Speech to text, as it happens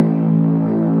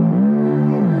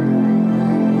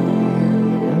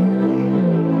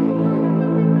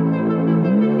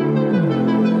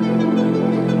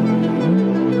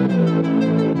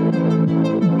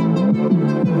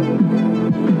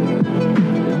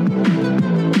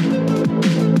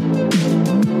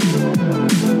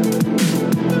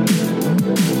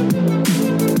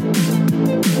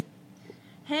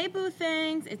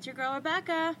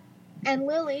Rebecca. And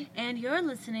Lily. And you're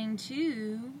listening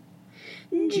to...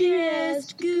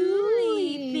 Just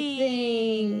Ghouly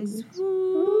Things.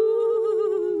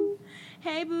 Woo.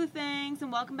 Hey, Boo Things,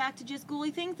 and welcome back to Just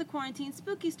Ghouly Things, the Quarantine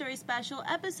Spooky Story Special,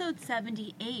 episode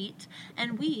 78.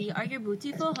 And we are your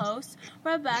beautiful hosts,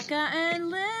 Rebecca and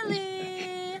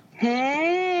Lily.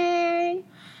 Hey.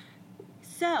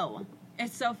 So,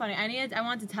 it's so funny. I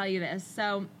want to tell you this.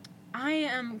 So, I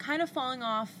am kind of falling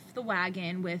off the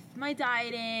wagon with my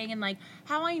dieting and like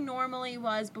how I normally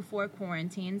was before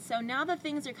quarantine. So now that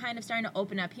things are kind of starting to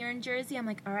open up here in Jersey, I'm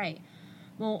like, all right,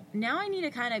 well, now I need to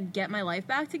kind of get my life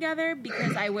back together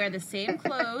because I wear the same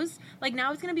clothes. Like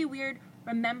now it's going to be weird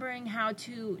remembering how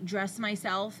to dress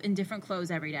myself in different clothes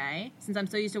every day since I'm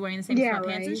so used to wearing the same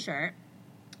sweatpants and shirt.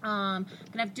 Gonna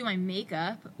have to do my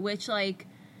makeup, which I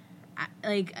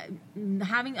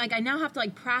now have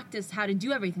to practice how to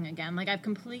do everything again. Like I've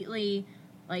completely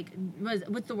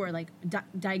what's the word?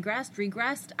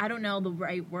 Regressed? I don't know the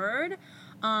right word.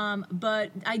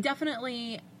 But I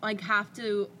definitely have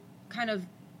to kind of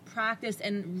practice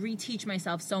and reteach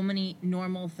myself so many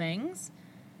normal things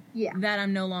that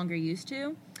I'm no longer used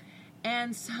to.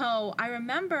 And so I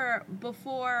remember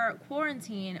before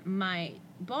quarantine, my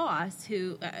boss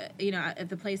who, at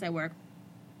the place I work,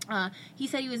 he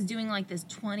said he was doing this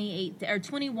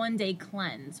 21 day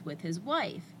cleanse with his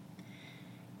wife.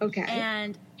 Okay.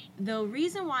 And the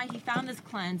reason why he found this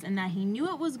cleanse and that he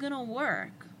knew it was going to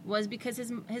work was because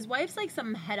his wife's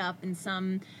some head up in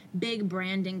some big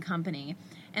branding company.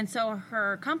 And so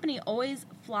her company always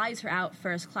flies her out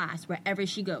first class wherever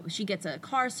she goes. She gets a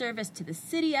car service to the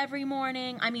city every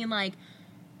morning. I mean,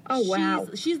 oh, wow.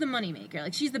 She's the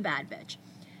moneymaker. She's the bad bitch.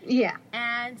 Yeah.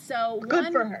 And so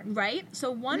good for her. Right?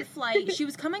 So one flight, she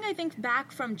was coming, I think,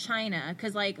 back from China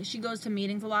because, she goes to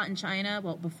meetings a lot in China,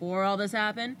 well, before all this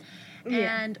happened.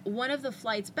 Yeah. And one of the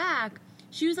flights back,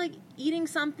 she was, eating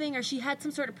something or she had some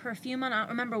sort of perfume on. I don't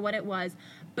remember what it was.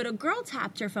 But a girl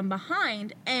tapped her from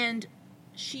behind and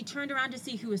she turned around to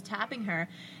see who was tapping her.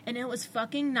 And it was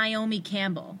fucking Naomi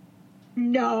Campbell.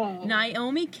 No.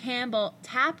 Naomi Campbell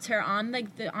tapped her on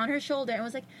on her shoulder and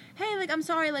was like, "Hey, I'm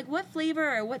sorry, what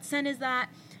flavor or what scent is that?"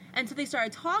 And so they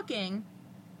started talking,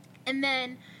 and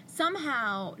then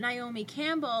somehow Naomi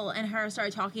Campbell and her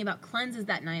started talking about cleanses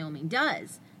that Naomi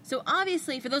does. So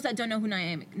obviously, for those that don't know who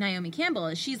Naomi Campbell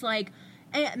is, she's a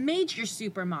major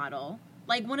supermodel,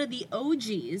 one of the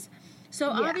OGs. So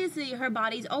obviously her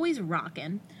body's always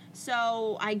rocking.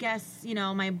 So I guess,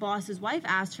 my boss's wife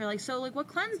asked her, so what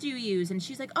cleanse do you use? And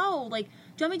she's like, oh, do you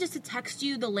want me just to text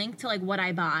you the link to, what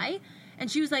I buy? And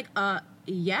she was like,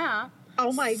 yeah.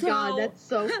 Oh, my God, that's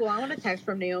so cool. I want a text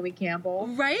from Naomi Campbell.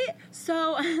 Right?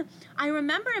 So I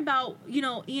remember about,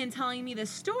 Ian telling me this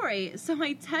story. So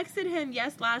I texted him,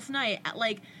 last night at,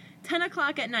 10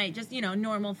 o'clock at night, just,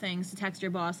 normal things to text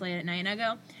your boss late at night. And I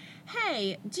go,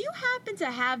 hey, do you happen to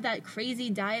have that crazy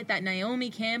diet that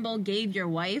Naomi Campbell gave your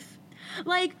wife?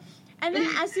 And then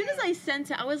as soon as I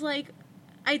sent it, I was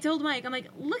I told Mike, I'm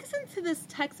listen to this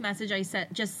text message I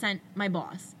just sent my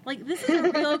boss. This is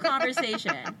a real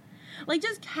conversation.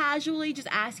 Just casually just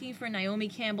asking for Naomi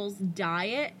Campbell's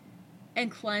diet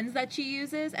and cleanse that she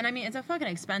uses. And I mean, it's a fucking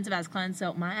expensive-ass cleanse,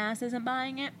 so my ass isn't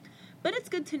buying it. But it's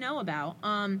good to know about.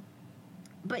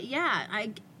 But yeah,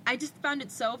 I just found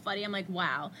it so funny. I'm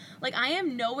wow. I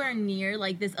am nowhere near,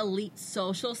 this elite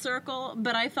social circle,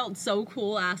 but I felt so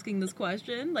cool asking this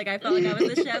question. I felt I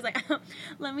was the shit. I was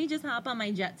let me just hop on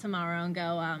my jet tomorrow and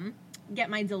go, get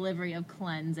my delivery of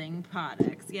cleansing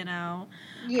products, Yeah,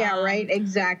 right,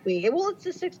 exactly. Well, it's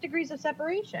the 6 degrees of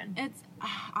separation. So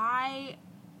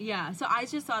I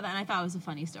just saw that and I thought it was a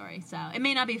funny story. So it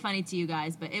may not be funny to you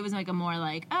guys, but it was a more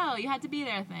oh, you had to be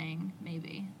there thing,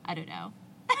 maybe. I don't know.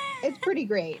 It's pretty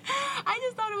great. I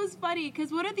just thought it was funny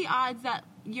because what are the odds that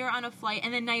you're on a flight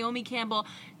and then Naomi Campbell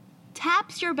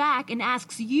taps your back and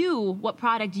asks you what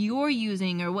product you're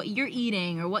using or what you're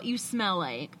eating or what you smell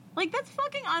like? That's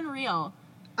fucking unreal.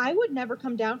 I would never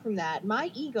come down from that.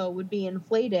 My ego would be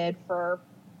inflated for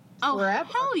forever.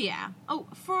 Oh, hell yeah. Oh,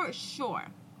 for sure.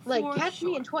 Catch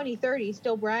me in 2030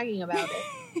 still bragging about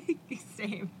it.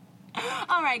 Same.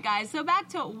 All right, guys. So back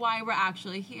to why we're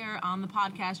actually here on the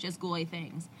podcast, Just Ghouly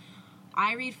Things.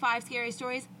 I read 5 scary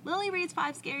stories. Lily reads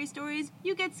 5 scary stories.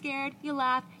 You get scared. You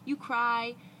laugh. You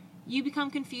cry. You become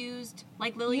confused,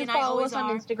 like Lily and I always are.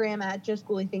 Follow us on Instagram at Just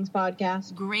Ghouly Things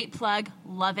Podcast. Great plug.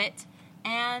 Love it.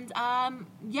 And,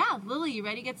 Lily, you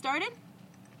ready to get started?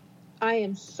 I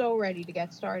am so ready to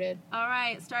get started. All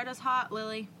right. Start us hot,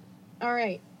 Lily. All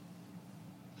right.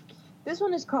 This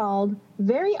one is called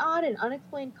Very Odd and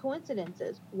Unexplained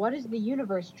Coincidences. What is the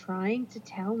universe trying to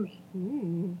tell me?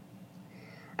 Ooh.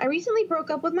 I recently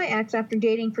broke up with my ex after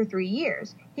dating for 3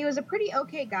 years. He was a pretty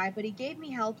okay guy, but he gave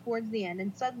me hell towards the end,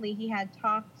 and suddenly he had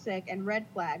toxic and red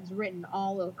flags written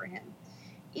all over him.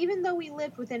 Even though we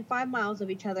lived within 5 miles of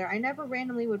each other, I never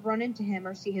randomly would run into him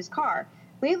or see his car.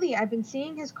 Lately, I've been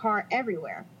seeing his car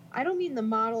everywhere. I don't mean the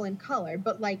model and color,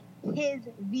 but like his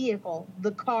vehicle,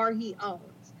 the car he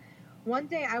owns. One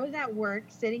day I was at work,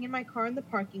 sitting in my car in the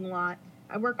parking lot.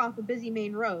 I work off a busy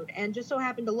main road, and just so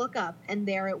happened to look up, and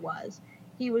there it was.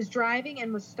 He was driving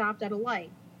and was stopped at a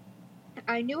light.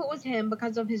 I knew it was him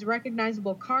because of his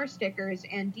recognizable car stickers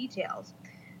and details.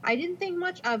 I didn't think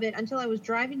much of it until I was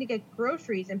driving to get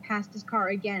groceries and passed his car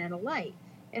again at a light.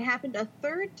 It happened a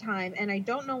third time, and I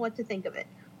don't know what to think of it.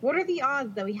 What are the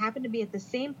odds that we happen to be at the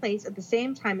same place at the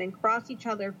same time and cross each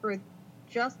other for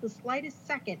just the slightest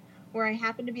second where I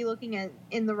happen to be looking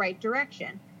in the right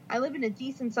direction? I live in a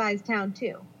decent-sized town,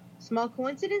 too. Small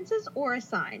coincidences or a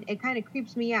sign? It kind of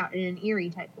creeps me out in an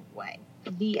eerie type of way.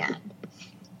 The end.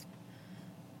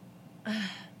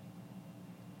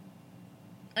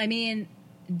 I mean,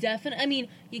 definitely. I mean,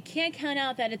 you can't count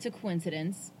out that it's a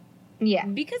coincidence. Yeah.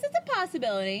 Because it's a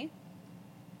possibility.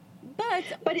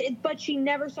 But she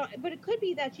never saw. But it could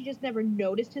be that she just never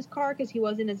noticed his car because he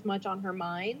wasn't as much on her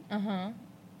mind.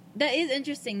 That is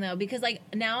interesting though, because like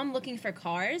now I'm looking for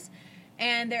cars,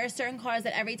 and there are certain cars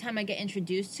that every time I get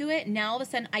introduced to it, now all of a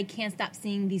sudden I can't stop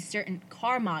seeing these certain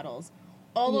car models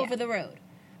all over the road.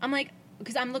 I'm like,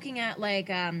 because I'm looking at like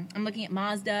I'm looking at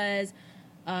Mazdas,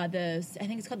 I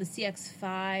think it's called the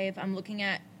CX-5. I'm looking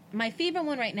at, my favorite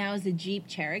one right now is the Jeep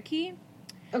Cherokee.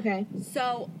 Okay.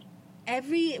 So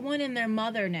everyone and their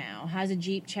mother now has a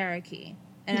Jeep Cherokee,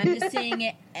 and I'm just seeing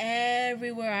it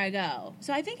everywhere I go.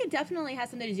 So I think it definitely has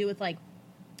something to do with, like,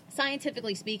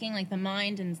 scientifically speaking, like the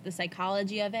mind and the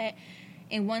psychology of it.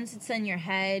 And once it's in your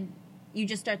head, you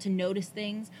just start to notice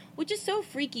things, which is so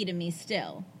freaky to me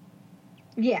still.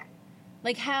 Yeah.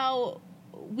 Like how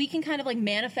we can kind of like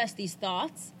manifest these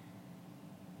thoughts,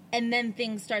 and then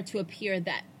things start to appear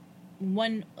that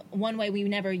one way we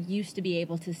never used to be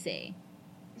able to see.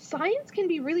 Science can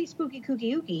be really spooky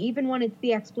kooky ooky, even when it's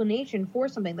the explanation for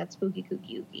something that's spooky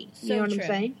kooky ooky. You know what I'm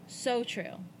saying? So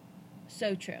true.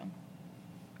 So true.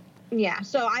 Yeah,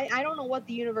 so I don't know what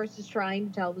the universe is trying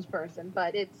to tell this person,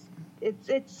 but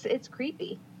it's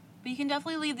creepy. But you can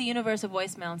definitely leave the universe a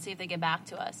voicemail and see if they get back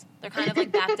to us. They're kind of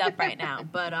like backed up right now,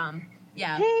 but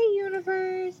yeah. Hey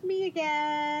universe, me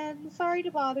again. Sorry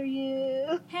to bother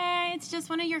you. Hey, it's just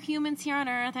one of your humans here on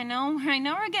Earth. I know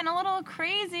we're getting a little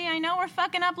crazy. I know we're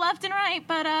fucking up left and right,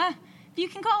 but if you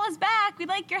can call us back, we'd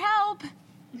like your help.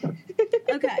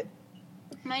 Okay.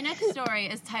 My next story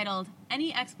is titled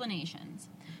Any Explanations.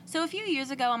 So a few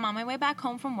years ago, I'm on my way back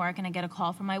home from work, and I get a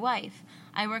call from my wife.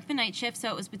 I work the night shift, so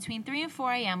it was between 3 and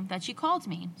 4 a.m. that she called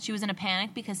me. She was in a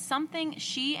panic because something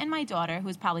she and my daughter, who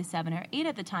was probably 7 or 8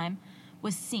 at the time,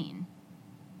 was seen.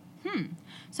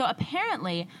 So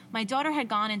apparently, my daughter had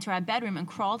gone into our bedroom and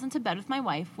crawled into bed with my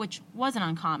wife, which wasn't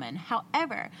uncommon.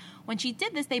 However, when she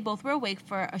did this, they both were awake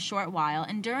for a short while,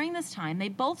 and during this time, they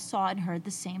both saw and heard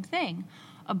the same thing.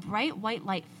 A bright white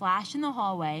light flashed in the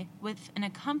hallway with an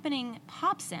accompanying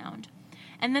pop sound,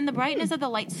 and then the brightness of the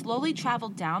light slowly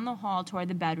traveled down the hall toward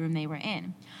the bedroom they were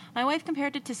in. My wife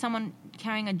compared it to someone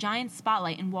carrying a giant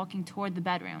spotlight and walking toward the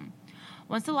bedroom.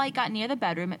 Once the light got near the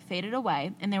bedroom, it faded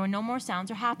away, and there were no more sounds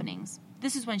or happenings.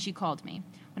 This is when she called me.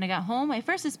 When I got home, my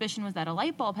first suspicion was that a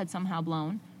light bulb had somehow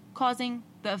blown, causing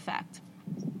the effect.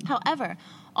 However,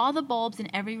 all the bulbs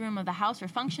in every room of the house were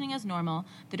functioning as normal,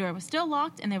 the door was still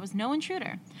locked, and there was no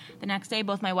intruder. The next day,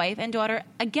 both my wife and daughter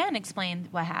again explained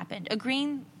what happened,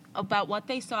 agreeing about what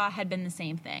they saw had been the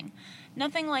same thing.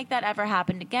 Nothing like that ever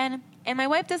happened again, and my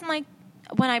wife doesn't like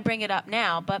when I bring it up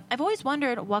now, but I've always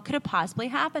wondered what could have possibly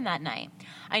happened that night.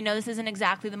 I know this isn't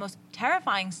exactly the most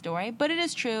terrifying story, but it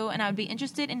is true, and I would be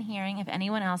interested in hearing if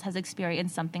anyone else has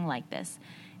experienced something like this.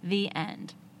 The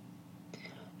end.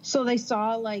 So they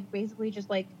saw, like, basically just,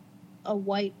 like, a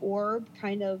white orb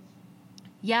kind of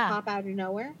pop out of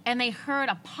nowhere? And they heard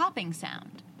a popping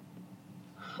sound.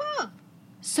 Huh.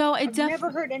 So I've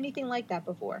never heard anything like that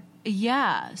before.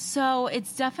 Yeah. So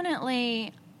it's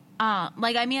definitely, a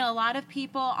lot of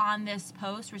people on this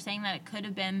post were saying that it could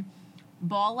have been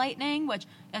ball lightning, which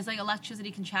is like electricity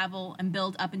can travel and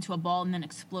build up into a ball and then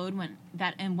explode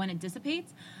when it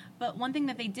dissipates. But one thing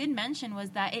that they did mention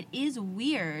was that it is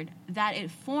weird that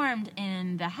it formed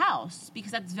in the house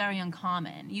because that's very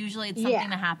uncommon. Usually it's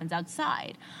something that happens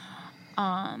outside.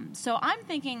 So I'm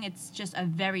thinking it's just a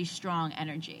very strong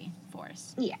energy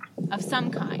force. Yeah. Of some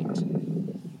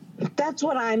kind. That's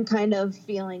what I'm kind of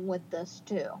feeling with this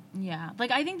too. Yeah.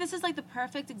 Like I think this is like the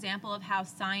perfect example of how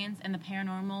science and the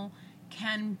paranormal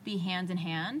can be hand in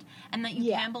hand, and that you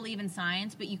Yeah. can believe in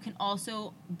science, but you can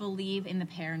also believe in the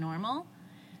paranormal,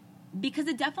 because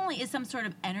it definitely is some sort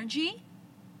of energy.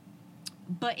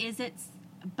 But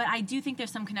But I do think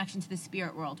there's some connection to the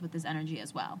spirit world with this energy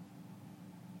as well.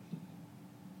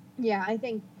 Yeah, I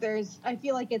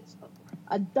feel like it's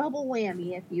a double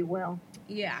whammy, if you will.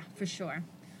 Yeah, for sure.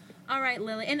 All right,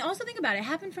 Lily. And also think about it. It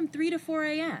happened from 3 to 4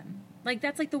 a.m. Like,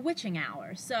 that's like the witching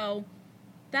hour. So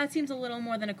that seems a little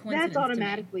more than a coincidence. That's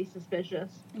automatically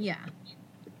suspicious. Yeah.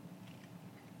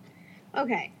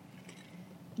 Okay.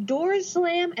 Doors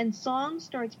slam and song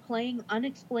starts playing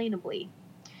unexplainably.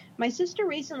 My sister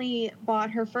recently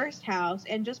bought her first house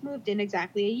and just moved in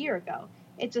exactly a year ago.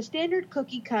 It's a standard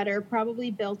cookie cutter, probably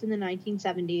built in the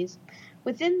 1970s.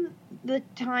 Within the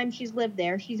time she's lived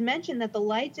there, she's mentioned that the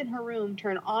lights in her room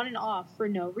turn on and off for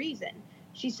no reason.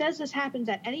 She says this happens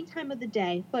at any time of the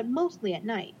day, but mostly at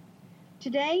night.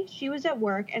 Today, she was at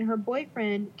work and her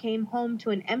boyfriend came home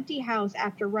to an empty house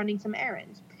after running some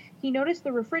errands. He noticed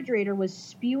the refrigerator was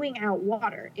spewing out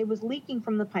water. It was leaking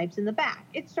from the pipes in the back.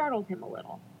 It startled him a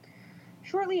little.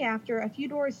 Shortly after, a few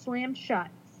doors slammed shut,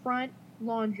 front,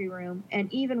 laundry room,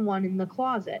 and even one in the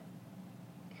closet.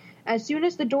 As soon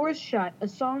as the doors shut, a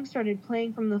song started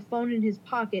playing from the phone in his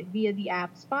pocket via the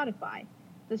app Spotify.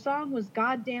 The song was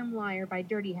Goddamn Liar by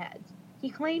Dirty Heads. He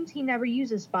claims he never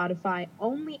uses Spotify,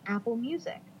 only Apple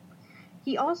Music.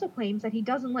 He also claims that he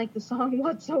doesn't like the song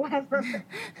whatsoever.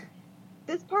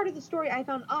 This part of the story I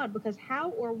found odd because how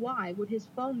or why would his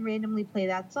phone randomly play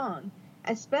that song?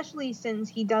 Especially since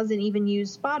he doesn't even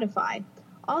use Spotify.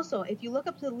 Also, if you look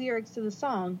up the lyrics to the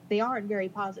song, they aren't very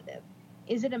positive.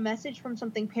 Is it a message from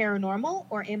something paranormal,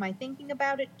 or am I thinking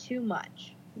about it too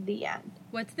much? The end.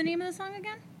 What's the name of the song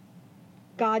again?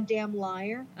 Goddamn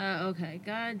Liar. Okay.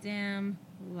 Goddamn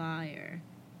Liar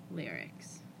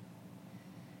lyrics.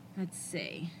 Let's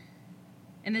see.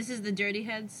 And this is the Dirty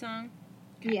Heads song?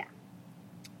 Okay. Yeah.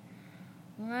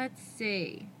 Let's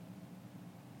see.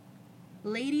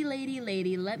 Lady, lady,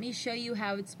 lady, let me show you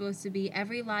how it's supposed to be.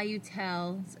 Every lie you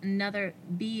tell's another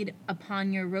bead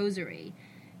upon your rosary.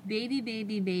 Baby,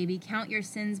 baby, baby, count your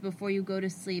sins before you go to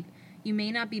sleep. You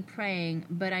may not be praying,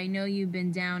 but I know you've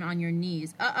been down on your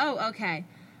knees. Okay.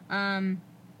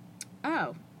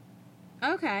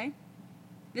 Okay.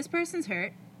 This person's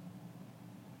hurt.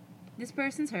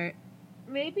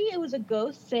 Maybe it was a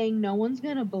ghost saying no one's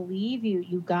gonna believe you,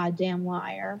 you goddamn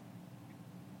liar.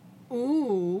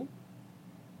 Ooh.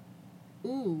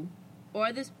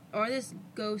 Or this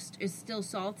ghost is still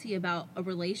salty about a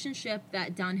relationship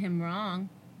that done him wrong.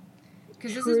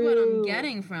 Because this is what I'm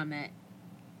getting from it.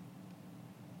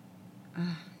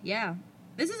 Yeah.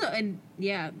 This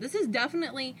is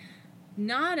definitely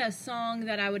not a song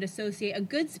that I would associate a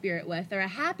good spirit with, or a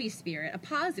happy spirit, a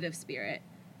positive spirit.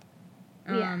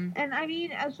 Yeah, and I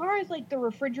mean, as far as like the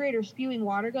refrigerator spewing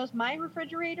water goes, my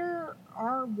refrigerator,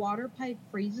 our water pipe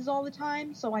freezes all the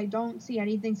time, so I don't see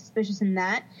anything suspicious in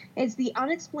that. It's the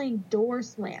unexplained door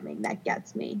slamming that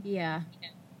gets me. Yeah,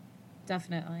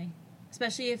 definitely.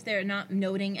 Especially if they're not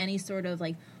noting any sort of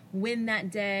like wind that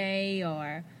day,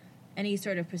 or any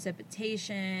sort of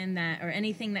precipitation or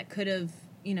anything that could have,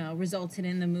 resulted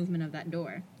in the movement of that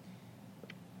door.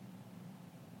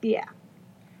 Yeah.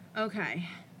 Okay.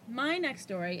 My next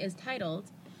story is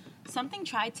titled, Something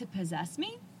Tried to Possess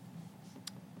Me.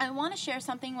 I want to share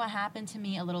something what happened to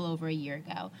me a little over a year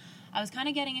ago. I was kind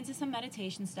of getting into some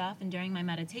meditation stuff, and during my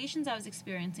meditations, I was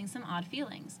experiencing some odd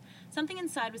feelings. Something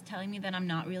inside was telling me that I'm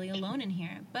not really alone in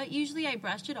here, but usually I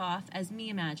brushed it off as me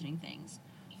imagining things.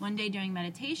 One day during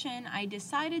meditation, I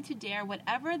decided to dare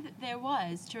whatever there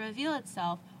was to reveal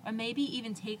itself, or maybe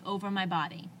even take over my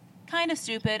body. Kind of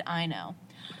stupid, I know.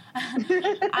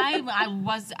 I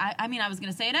was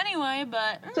going to say it anyway,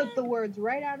 but... Took the words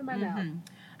right out of my mouth.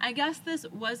 I guess this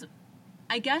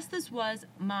was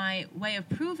my way of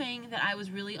proving that I was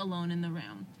really alone in the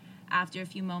room. After a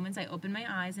few moments, I opened my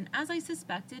eyes, and as I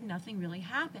suspected, nothing really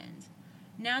happened.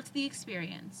 Now to the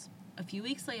experience. A few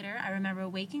weeks later, I remember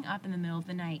waking up in the middle of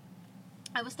the night.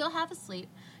 I was still half asleep,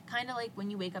 kind of like when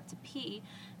you wake up to pee,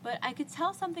 but I could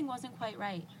tell something wasn't quite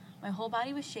right. My whole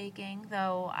body was shaking,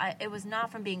 though it was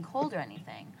not from being cold or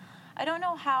anything. I don't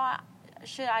know how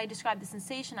should I describe the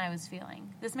sensation I was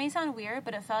feeling. This may sound weird,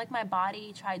 but it felt like my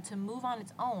body tried to move on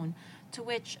its own, to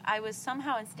which I was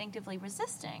somehow instinctively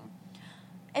resisting.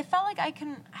 It felt like I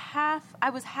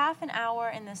was half an hour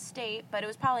in this state, but it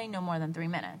was probably no more than 3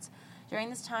 minutes. During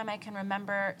this time, I can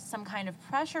remember some kind of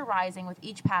pressure rising with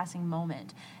each passing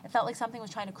moment. It felt like something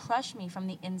was trying to crush me from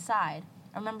the inside.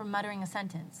 I remember muttering a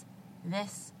sentence.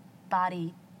 This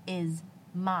body is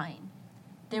mine.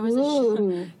 There was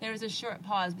a short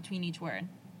pause between each word.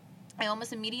 I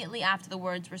almost immediately after the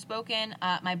words were spoken,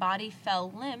 my body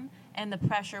fell limp and the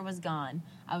pressure was gone.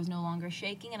 I was no longer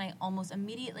shaking and I almost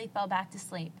immediately fell back to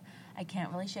sleep. I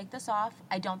can't really shake this off.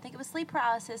 I don't think it was sleep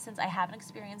paralysis since I haven't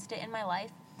experienced it in my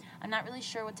life. I'm not really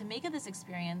sure what to make of this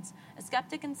experience. A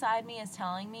skeptic inside me is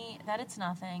telling me that it's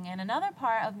nothing, and another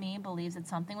part of me believes that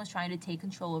something was trying to take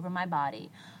control over my body.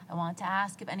 I want to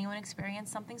ask if anyone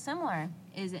experienced something similar.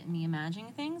 Is it me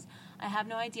imagining things? I have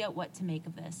no idea what to make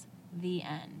of this. The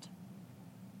end.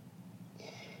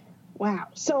 Wow.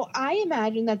 So I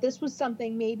imagine that this was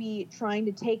something maybe trying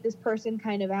to take this person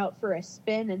kind of out for a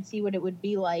spin and see what it would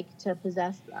be like to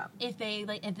possess them. If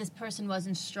this person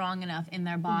wasn't strong enough in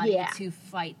their body to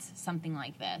fight something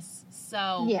like this.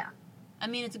 So, yeah. I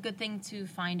mean, it's a good thing to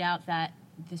find out that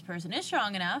this person is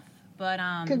strong enough, but,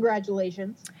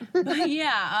 congratulations. but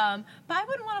I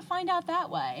wouldn't want to find out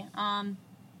that way.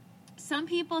 Some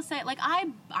people say, like, I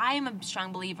am a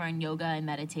strong believer in yoga and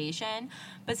meditation,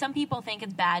 but some people think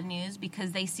it's bad news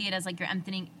because they see it as, like, you're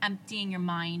emptying your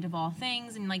mind of all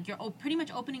things, and, like, you're pretty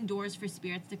much opening doors for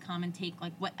spirits to come and take,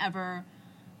 like, whatever,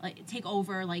 like, take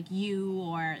over, like, you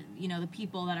or, you know, the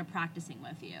people that are practicing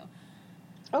with you.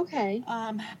 Okay.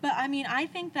 But, I mean, I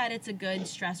think that it's a good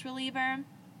stress reliever.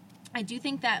 I do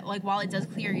think that, like, while it does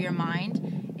clear your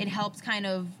mind, it helps kind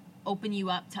of open you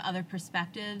up to other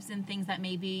perspectives and things that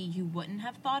maybe you wouldn't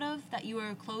have thought of that you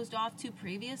were closed off to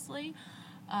previously.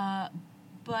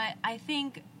 But I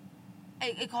think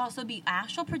it could also be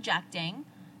astral projecting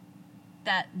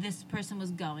that this person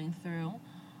was going through,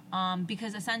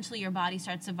 because essentially your body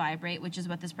starts to vibrate, which is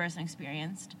what this person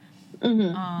experienced.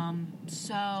 Mm-hmm.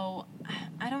 So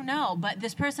I don't know, but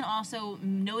this person also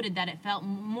noted that it felt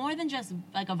more than just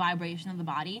like a vibration of the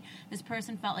body. This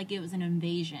person felt like it was an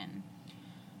invasion.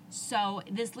 So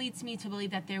this leads me to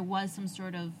believe that there was some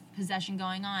sort of possession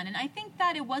going on. And I think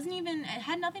that it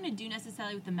had nothing to do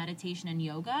necessarily with the meditation and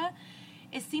yoga.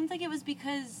 It seemed like it was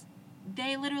because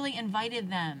they literally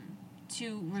invited them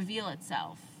to reveal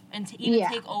itself and to even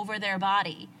take over their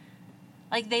body.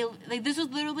 Like this was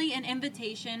literally an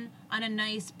invitation on a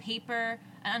nice paper,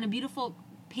 on a beautiful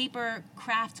paper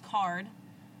craft card.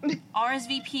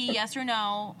 RSVP, yes or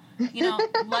no. You know,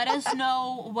 let us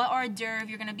know what hors d'oeuvre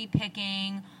you're going to be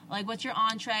picking. Like, what's your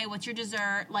entree? What's your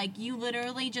dessert? Like, you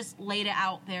literally just laid it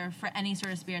out there for any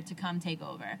sort of spirit to come take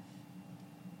over.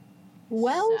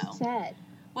 Well said.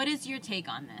 What is your take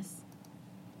on this?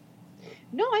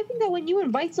 No, I think that when you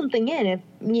invite something in, if,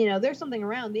 you know, there's something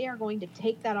around, they are going to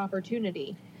take that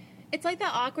opportunity. It's like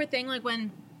that awkward thing, like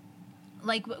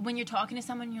when you're talking to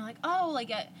someone, and you're like, oh, like,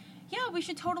 yeah, we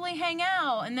should totally hang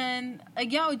out. And then,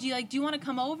 like, yo, do you want to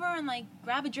come over and, like,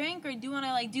 grab a drink? Or do you want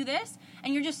to, like, do this?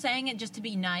 And you're just saying it just to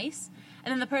be nice.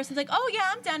 And then the person's like, oh, yeah,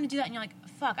 I'm down to do that. And you're like,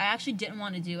 fuck, I actually didn't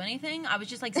want to do anything. I was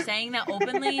just, like, saying that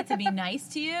openly to be nice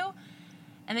to you.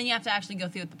 And then you have to actually go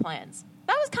through with the plans.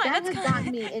 That has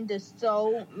gotten me into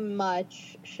so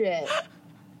much shit.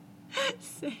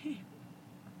 Same.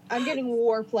 I'm getting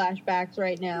war flashbacks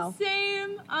right now.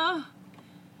 Same.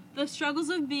 The struggles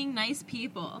of being nice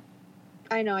people.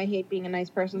 I know, I hate being a nice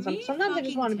person. Sometimes I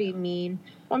just want to be mean.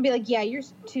 I want to be like, yeah, you're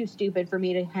too stupid for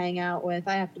me to hang out with.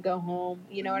 I have to go home.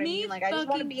 You know what I mean? Like, I just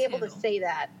want to be able to say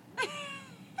that.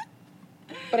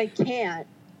 But I can't.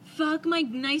 Fuck my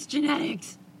nice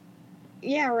genetics.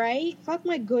 Yeah, right? Fuck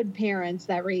my good parents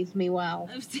that raised me well.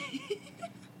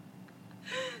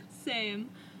 Same.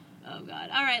 Oh, God.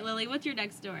 All right, Lily, what's your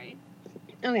next story?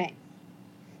 Okay.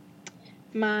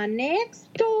 My next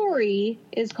story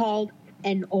is called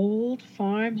An Old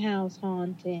Farmhouse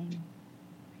Haunting.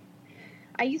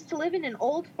 I used to live in an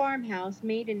old farmhouse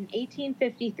made in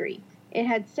 1853. It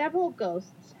had several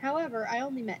ghosts. However, I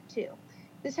only met 2.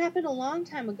 This happened a long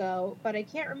time ago, but I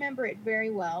can't remember it very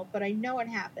well, but I know it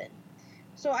happened.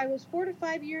 So I was 4 to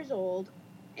 5 years old,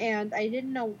 and I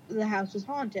didn't know the house was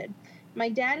haunted. My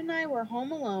dad and I were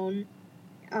home alone.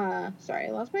 Sorry, I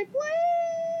lost my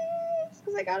place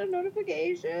because I got a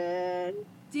notification.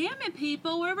 Damn it,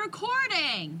 people, we're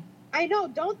recording. I know,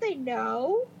 don't they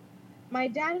know? My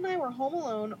dad and I were home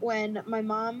alone when my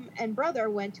mom and brother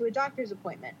went to a doctor's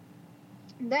appointment.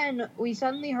 Then we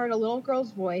suddenly heard a little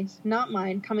girl's voice, not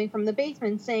mine, coming from the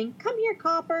basement saying, "Come here,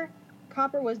 Copper."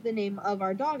 Copper was the name of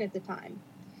our dog at the time.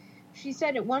 She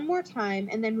said it one more time,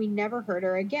 and then we never heard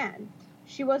her again.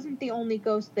 She wasn't the only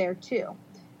ghost there, too.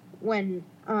 When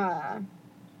I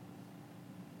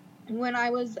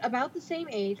was about the same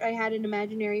age, I had an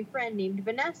imaginary friend named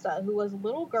Vanessa, who was a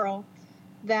little girl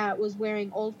that was wearing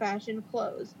old-fashioned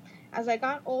clothes. As I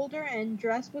got older and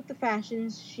dressed with the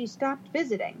fashions, she stopped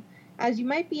visiting. As you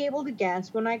might be able to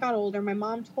guess, when I got older, my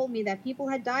mom told me that people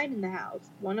had died in the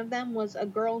house. One of them was a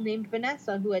girl named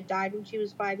Vanessa who had died when she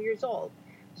was 5 years old.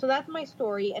 So that's my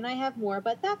story, and I have more,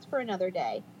 but that's for another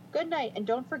day. Good night, and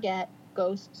don't forget,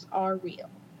 ghosts are real.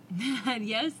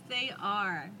 Yes, they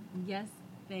are. Yes,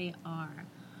 they are.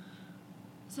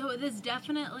 So this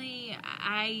definitely,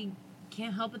 I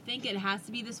can't help but think it has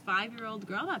to be this 5-year-old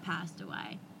girl that passed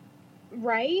away.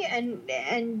 Right?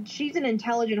 And she's an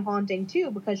intelligent haunting,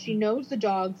 too, because she knows the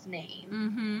dog's name.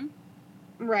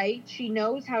 Mm-hmm. Right? She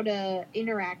knows how to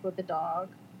interact with the dog.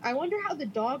 I wonder how the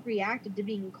dog reacted to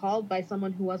being called by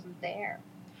someone who wasn't there.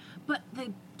 But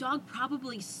the dog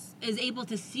probably is able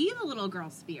to see the little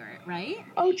girl's spirit, right?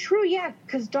 Oh, true, yeah,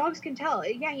 because dogs can tell.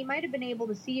 Yeah, he might have been able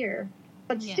to see her.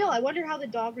 But still, I wonder how the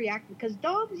dog reacted, because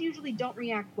dogs usually don't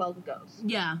react well to ghosts.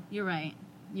 Yeah, you're right.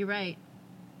 You're right.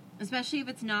 Especially if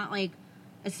it's not, like,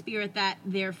 a spirit that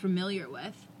they're familiar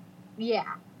with.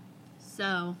 Yeah.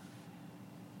 So,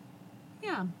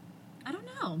 yeah. I don't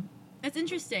know. It's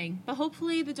interesting. But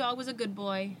hopefully the dog was a good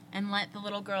boy and let the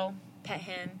little girl pet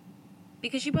him.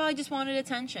 Because she probably just wanted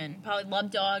attention. Probably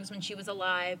loved dogs when she was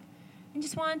alive. And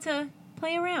just wanted to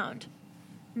play around.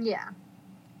 Yeah.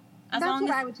 That's what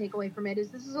I would take away from it,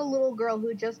 is this is a little girl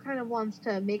who just kind of wants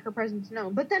to make her presence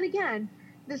known. But then again,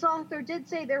 this author did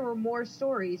say there were more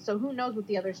stories, so who knows what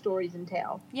the other stories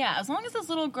entail. Yeah, as long as this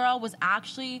little girl was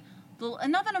actually...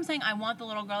 And not that I'm saying I want the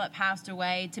little girl that passed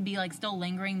away to be, like, still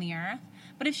lingering the earth.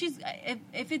 But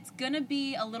if it's going to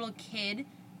be a little kid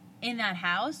in that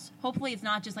house, hopefully it's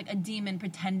not just, like, a demon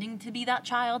pretending to be that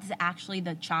child. It's actually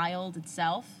the child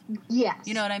itself. Yes.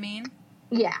 You know what I mean?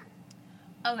 Yeah.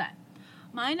 Okay.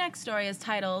 My next story is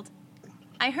titled,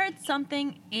 I heard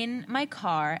something in my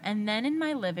car, and then in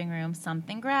my living room,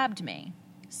 something grabbed me.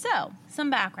 So, some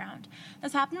background.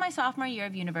 This happened my sophomore year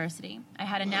of university. I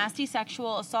had a nasty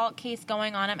sexual assault case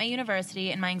going on at my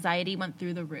university, and my anxiety went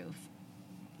through the roof.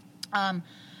 The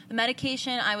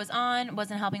medication I was on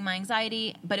wasn't helping my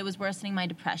anxiety, but it was worsening my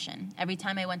depression. Every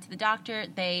time I went to the doctor,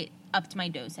 they upped my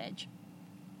dosage.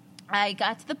 I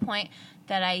got to the point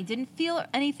that I didn't feel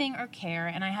anything or care,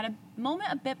 and I had a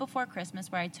moment a bit before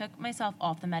Christmas where I took myself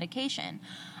off the medication.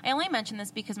 I only mention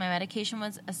this because my medication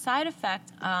was a side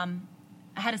effect.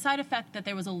 Had a side effect that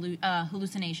there was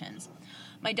hallucinations.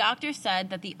 My doctor said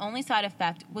that the only side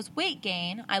effect was weight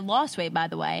gain. I lost weight, by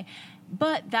the way,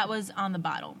 but that was on the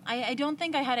bottle. I don't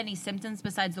think I had any symptoms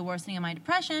besides the worsening of my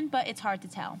depression, but it's hard to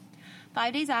tell.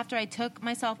 5 days after I took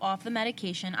myself off the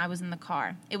medication, I was in the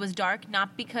car. It was dark,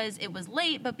 not because it was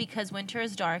late, but because winter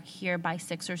is dark here by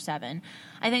 6 or 7.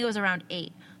 I think it was around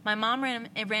 8. My mom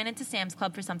ran into Sam's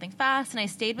Club for something fast, and I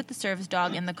stayed with the service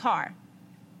dog in the car.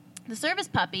 The service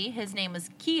puppy, his name was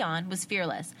Keon, was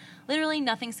fearless. Literally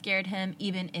nothing scared him,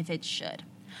 even if it should.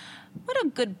 What a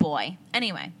good boy.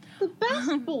 Anyway. The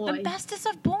best boy. The bestest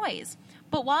of boys.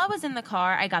 But while I was in the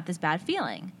car, I got this bad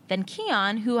feeling. Then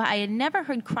Keon, who I had never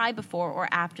heard cry before or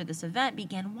after this event,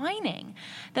 began whining.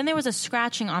 Then there was a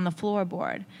scratching on the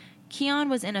floorboard. Keon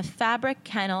was in a fabric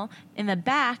kennel in the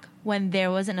back when there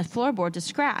wasn't a floorboard to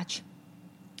scratch.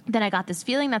 Then I got this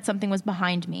feeling that something was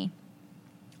behind me.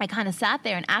 I kind of sat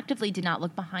there and actively did not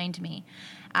look behind me.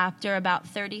 After about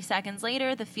 30 seconds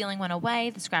later, the feeling went away,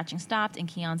 the scratching stopped, and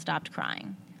Keon stopped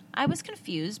crying. I was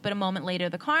confused, but a moment later,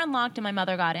 the car unlocked and my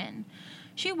mother got in.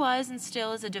 She was and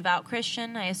still is a devout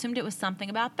Christian. I assumed it was something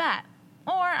about that.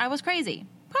 Or I was crazy.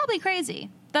 Probably crazy.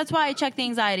 That's why I checked the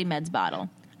anxiety meds bottle.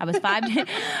 I was 5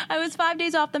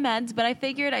 days off the meds, but I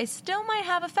figured I still might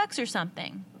have effects or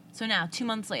something. So now, 2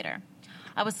 months later,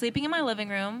 I was sleeping in my living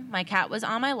room. My cat was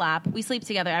on my lap. We sleep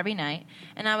together every night.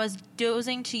 And I was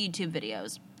dozing to YouTube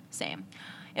videos. Same.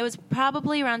 It was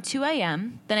probably around 2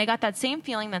 a.m. Then I got that same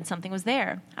feeling that something was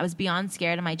there. I was beyond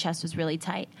scared and my chest was really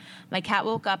tight. My cat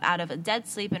woke up out of a dead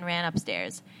sleep and ran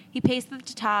upstairs. He paced to the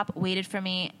top, waited for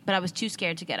me, but I was too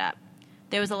scared to get up.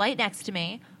 There was a light next to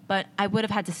me, but I would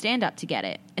have had to stand up to get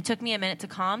it. It took me a minute to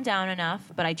calm down enough,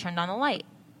 but I turned on the light.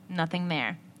 Nothing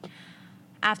there.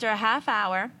 After a half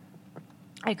hour,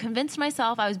 I convinced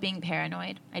myself I was being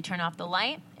paranoid. I turned off the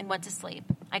light and went to sleep.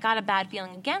 I got a bad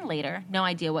feeling again later, no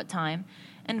idea what time,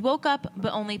 and woke up,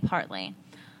 but only partly.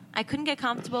 I couldn't get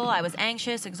comfortable, I was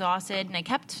anxious, exhausted, and I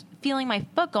kept feeling my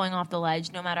foot going off the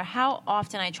ledge no matter how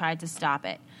often I tried to stop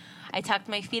it. I tucked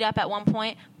my feet up at one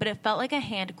point, but it felt like a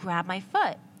hand grabbed my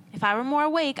foot. If I were more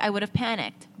awake, I would have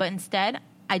panicked, but instead,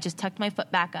 I just tucked my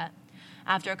foot back up.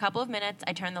 After a couple of minutes,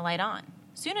 I turned the light on.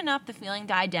 Soon enough, the feeling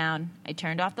died down. I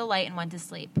turned off the light and went to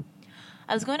sleep.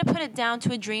 I was going to put it down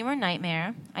to a dream or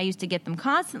nightmare. I used to get them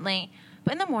constantly,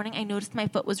 But in the morning, I noticed my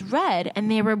foot was red, and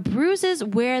there were bruises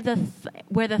where the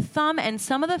thumb and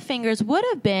some of the fingers would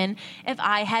have been if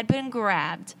I had been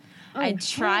grabbed. I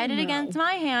tried it against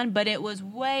my hand, but it was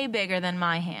way bigger than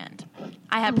my hand.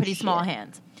 I have pretty small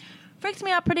hands. Freaked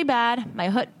me out pretty bad. My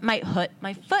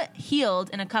foot healed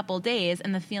in a couple days,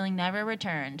 and the feeling never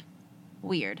returned.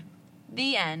 Weird.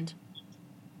 The end.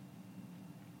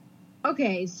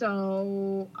 Okay,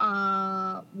 so,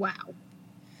 wow.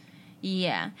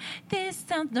 Yeah. This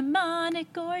sounds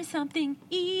demonic or something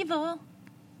evil.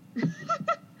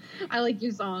 I like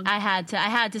your song. I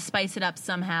had to spice it up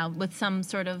somehow with some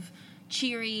sort of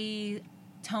cheery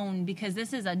tone because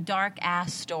this is a dark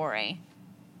ass story.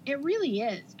 It really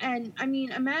is. And I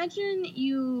mean, imagine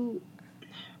and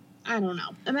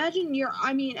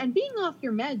being off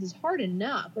your meds is hard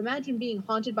enough. Imagine being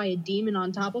haunted by a demon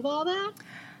on top of all that.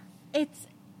 It's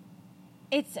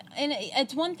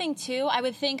one thing too. I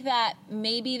would think that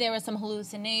maybe there were some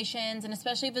hallucinations, and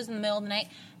especially if it was in the middle of the night,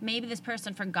 maybe this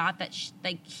person forgot that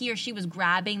he or she was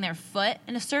grabbing their foot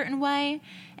in a certain way,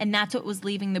 and that's what was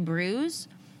leaving the bruise.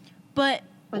 But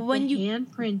when the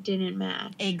handprint didn't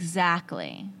match.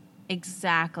 Exactly.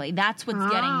 That's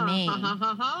what's getting me.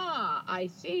 I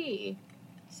see.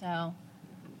 So,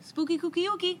 spooky kooky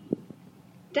ookie.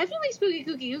 Definitely spooky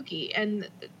kooky ookie, and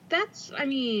that's, I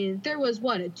mean, there was,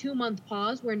 a 2-month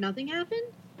pause where nothing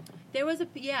happened? There was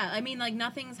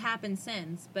nothing's happened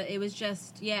since, but it was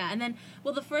just, and then,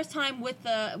 the first time with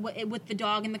the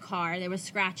dog in the car, there was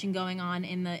scratching going on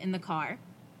in the car.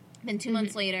 Then 2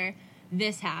 months later,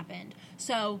 this happened.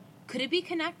 So, could it be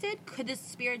connected? Could this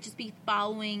spirit just be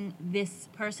following this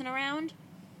person around?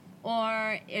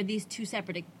 Or are these two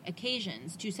separate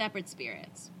occasions, two separate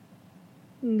spirits?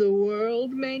 The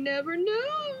world may never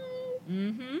know.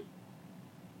 Mm-hmm.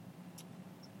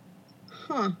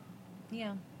 Huh.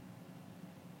 Yeah.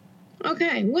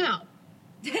 Okay, well,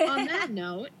 on that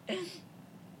note,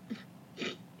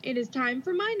 it is time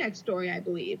for my next story, I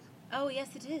believe. Oh,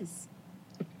 yes, it is.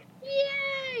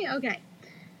 Yay! Okay.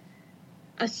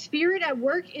 A spirit at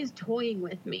work is toying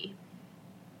with me.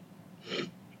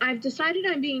 I've decided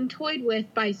I'm being toyed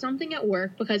with by something at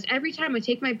work because every time I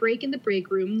take my break in the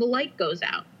break room, the light goes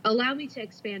out. Allow me to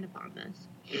expand upon this.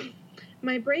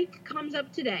 My break comes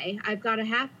up today. I've got a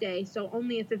half day, so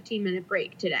only a 15-minute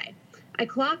break today. I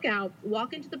clock out,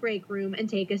 walk into the break room, and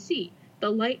take a seat.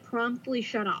 The light promptly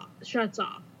shuts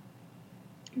off.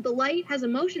 The light has a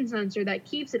motion sensor that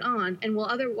keeps it on and will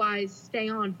otherwise stay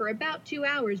on for about 2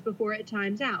 hours before it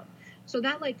times out. So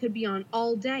that light could be on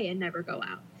all day and never go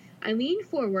out. I lean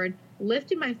forward,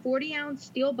 lifted my 40-ounce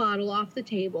steel bottle off the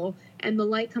table, and the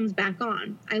light comes back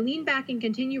on. I lean back and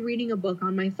continue reading a book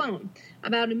on my phone.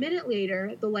 About a minute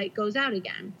later, the light goes out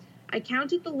again. I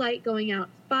counted the light going out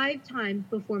 5 times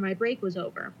before my break was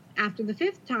over. After the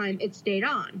 5th time, it stayed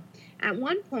on. At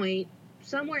one point,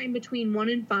 somewhere in between 1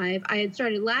 and 5, I had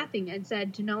started laughing and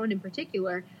said to no one in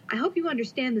particular, "I hope you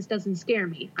understand this doesn't scare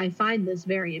me. I find this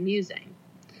very amusing."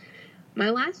 My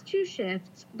last 2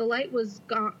 shifts, the light has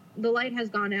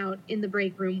gone out in the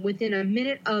break room within a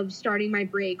minute of starting my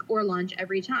break or lunch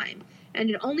every time, and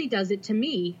it only does it to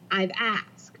me. I've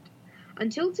asked.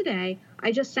 Until today,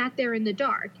 I just sat there in the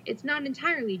dark. It's not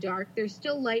entirely dark. There's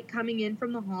still light coming in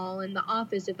from the hall and the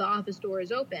office if the office door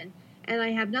is open, and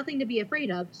I have nothing to be afraid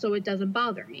of, so it doesn't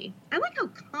bother me. I like how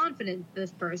confident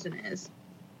this person is.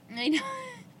 I know.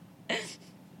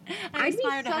 I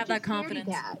aspire to have that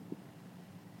confidence.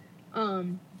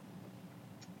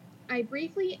 I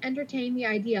briefly entertained the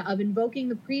idea of invoking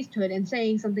the priesthood and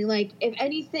saying something like, if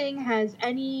anything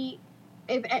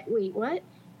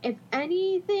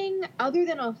other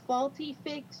than a faulty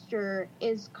fixture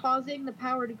is causing the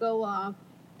power to go off,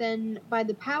 then by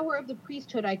the power of the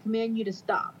priesthood, I command you to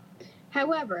stop.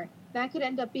 However, that could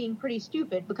end up being pretty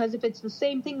stupid, because if it's the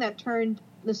same thing that turned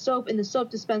the soap in the soap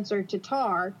dispenser to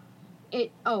tar,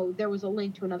 there was a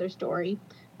link to another story.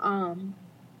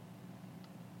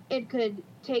 It could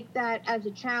take that as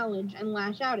a challenge and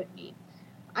lash out at me.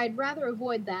 I'd rather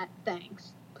avoid that,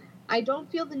 thanks. I don't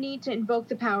feel the need to invoke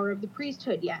the power of the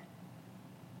priesthood yet.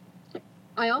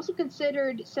 I also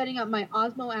considered setting up my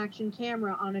Osmo Action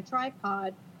camera on a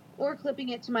tripod or clipping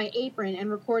it to my apron and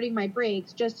recording my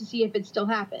breaks just to see if it still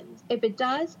happens. If it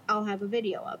does, I'll have a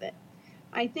video of it.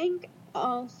 I think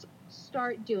I'll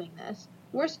start doing this.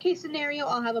 Worst case scenario,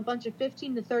 I'll have a bunch of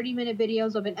 15 to 30 minute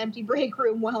videos of an empty break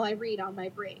room while I read on my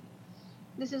break.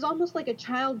 This is almost like a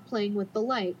child playing with the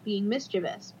light, being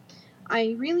mischievous.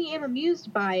 I really am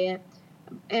amused by it,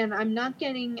 and I'm not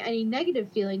getting any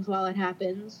negative feelings while it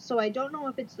happens, so I don't know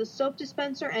if it's the soap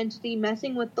dispenser entity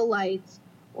messing with the lights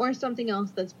or something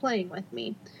else that's playing with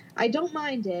me. I don't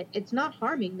mind it. It's not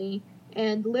harming me.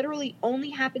 and literally only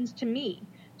happens to me.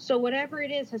 So whatever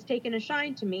it is has taken a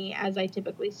shine to me, as I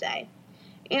typically say.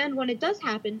 And when it does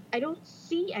happen, I don't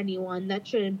see anyone that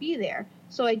shouldn't be there,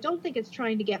 so I don't think it's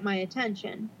trying to get my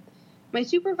attention. My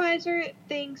supervisor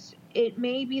thinks it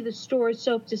may be the store's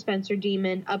soap dispenser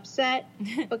demon upset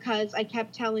because I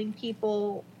kept telling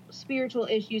people spiritual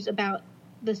issues about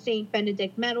the St.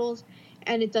 Benedict medals,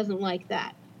 and it doesn't like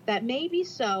that. That may be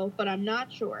so, but I'm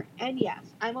not sure. And yes,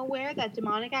 I'm aware that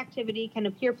demonic activity can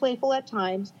appear playful at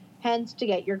times, hence to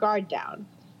get your guard down.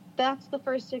 That's the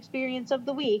first experience of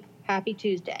the week. Happy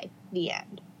Tuesday. The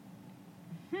end.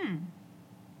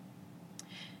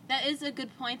 That is a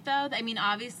good point, though. I mean,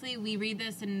 obviously, we read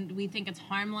this and we think it's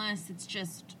harmless. It's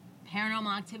just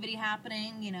paranormal activity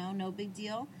happening, no big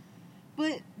deal.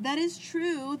 But that is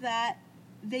true that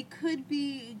they could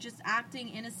be just acting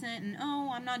innocent and,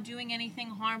 I'm not doing anything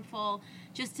harmful,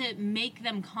 just to make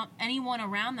them, anyone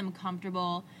around them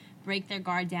comfortable, break their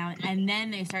guard down, and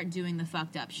then they start doing the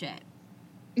fucked up shit.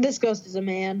 This ghost is a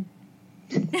man.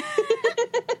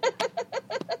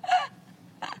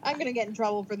 I'm going to get in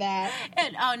trouble for that.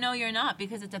 No, you're not,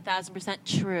 because it's 1,000%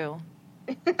 true.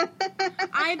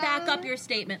 I back up your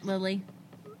statement, Lily.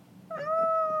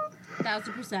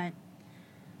 1,000%.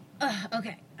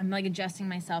 Okay, I'm like adjusting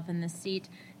myself in this seat.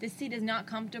 This seat is not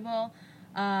comfortable.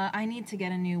 I need to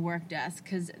get a new work desk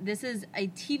because this is a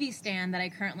TV stand that I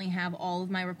currently have all of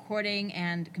my recording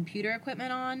and computer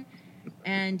equipment on,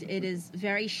 and it is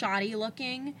very shoddy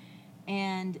looking,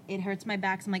 and it hurts my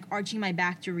back, so I'm like arching my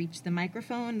back to reach the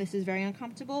microphone. This is very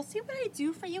uncomfortable. See what I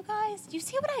do for you guys? Do you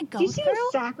see what I go through? Do you see the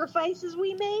sacrifices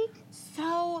we make?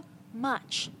 So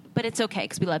much. But it's okay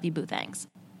because we love you, boo thangs.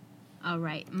 All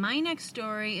right, my next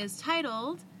story is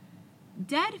titled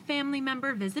Dead Family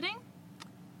Member Visiting.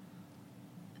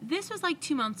 This was like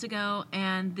 2 months ago,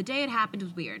 and the day it happened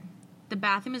was weird. The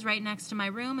bathroom is right next to my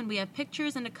room, and we have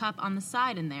pictures and a cup on the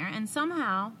side in there, and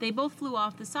somehow they both flew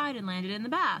off the side and landed in the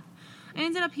bath. I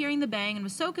ended up hearing the bang and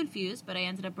was so confused, but I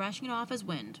ended up brushing it off as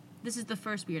wind. This is the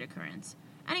first weird occurrence.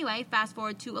 Anyway, fast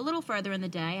forward to a little further in the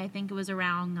day. I think it was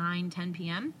around 9-10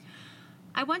 p.m.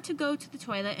 I went to go to the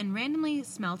toilet and randomly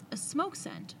smelled a smoke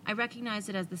scent. I recognized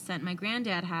it as the scent my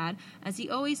granddad had, as he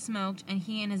always smoked, and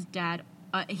he and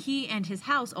his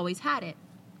house always had it.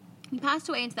 He passed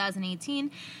away in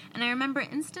 2018, and I remember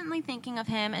instantly thinking of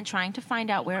him and trying to find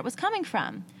out where it was coming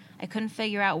from. I couldn't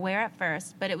figure out where at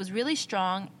first, but it was really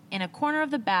strong in a corner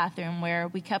of the bathroom where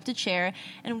we kept a chair,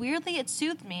 and weirdly it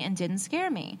soothed me and didn't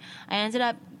scare me. I ended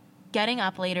up getting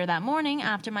up later that morning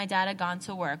after my dad had gone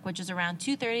to work, which was around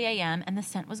 2:30 a.m., and the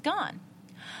scent was gone.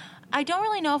 I don't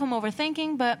really know if I'm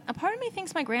overthinking, but a part of me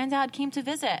thinks my granddad came to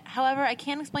visit. However, I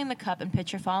can't explain the cup and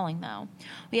picture falling, though.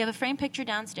 We have a framed picture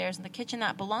downstairs in the kitchen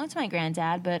that belonged to my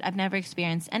granddad, but I've never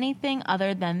experienced anything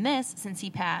other than this since he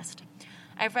passed.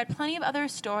 I've read plenty of other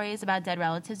stories about dead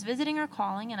relatives visiting or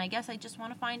calling, and I guess I just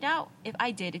want to find out if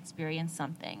I did experience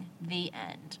something. The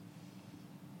end.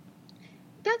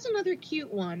 That's another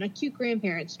cute one, a cute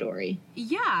grandparent story.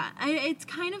 Yeah, it's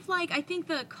kind of like, I think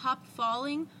the cup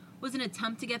falling was an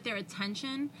attempt to get their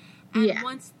attention, and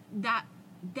once that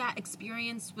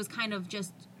experience was kind of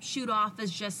just shoot off as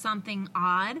just something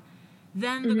odd,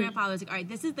 then the grandfather was like, all right,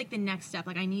 this is like the next step,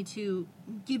 like I need to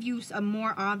give you a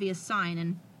more obvious sign,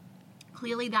 and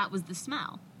clearly that was the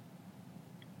smell.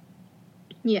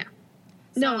 Yeah.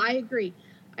 No, I agree.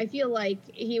 I feel like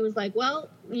he was like, well,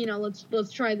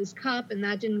 let's try this cup, and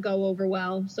that didn't go over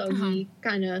well, so he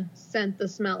kind of sent the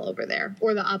smell over there,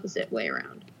 or the opposite way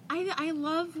around. I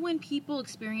love when people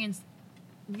experience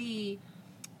the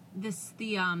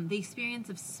experience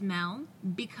of smell,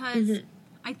 because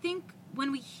I think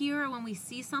when we hear or when we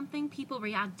see something, people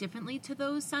react differently to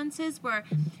those senses, where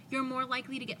you're more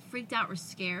likely to get freaked out or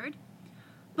scared.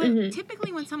 But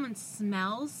typically when someone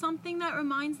smells something that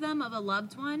reminds them of a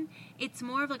loved one, it's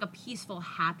more of like a peaceful,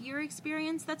 happier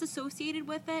experience that's associated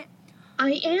with it.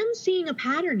 I am seeing a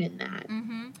pattern in that.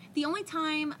 The only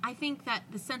time I think that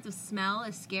the sense of smell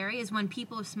is scary is when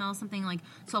people smell something like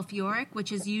sulfuric,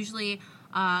 which is usually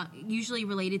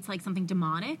related to like something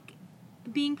demonic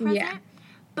being present. Yeah.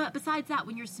 But besides that,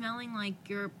 when you're smelling like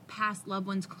your past loved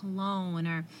one's cologne,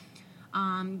 or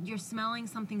you're smelling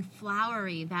something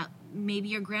flowery that maybe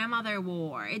your grandmother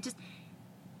wore, it's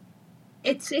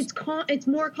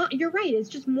more you're right, it's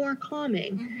just more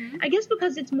calming. I guess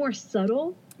because it's more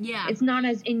subtle. Yeah, it's not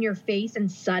as in your face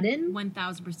and sudden.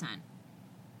 1000%.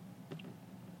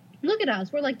 Look at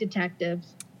us, we're like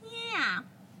detectives. Yeah,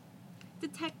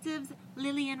 detectives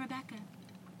Lily and Rebecca.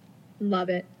 Love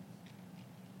it.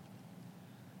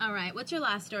 All right, what's your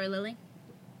last story, Lily?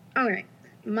 All right,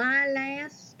 My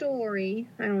last story,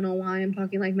 I don't know why I'm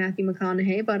talking like Matthew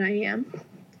McConaughey, but I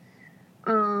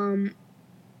am,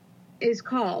 is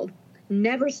called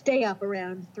Never Stay Up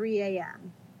Around 3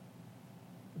 a.m.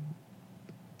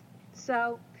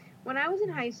 So, when I was in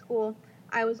high school,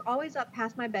 I was always up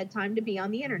past my bedtime to be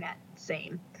on the internet.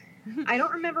 Same. I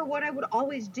don't remember what I would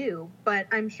always do, but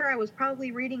I'm sure I was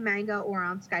probably reading manga or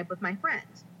on Skype with my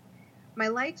friends. My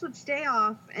lights would stay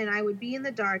off and I would be in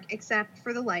the dark except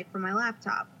for the light from my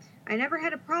laptop. I never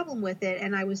had a problem with it,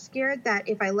 and I was scared that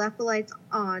if I left the lights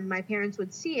on, my parents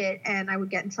would see it and I would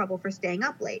get in trouble for staying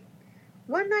up late.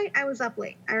 One night I was up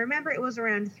late. I remember it was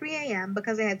around 3 a.m.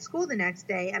 because I had school the next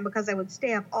day and because I would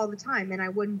stay up all the time and I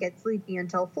wouldn't get sleepy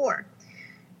until 4.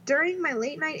 During my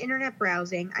late night internet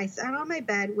browsing, I sat on my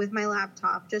bed with my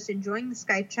laptop just enjoying the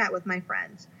Skype chat with my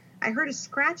friends. I heard a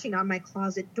scratching on my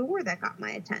closet door that got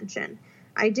my attention.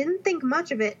 I didn't think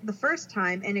much of it the first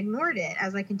time and ignored it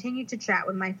as I continued to chat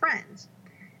with my friends.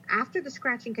 After the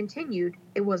scratching continued,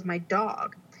 it was my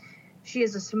dog. She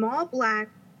is a small black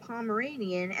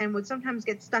Pomeranian and would sometimes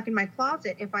get stuck in my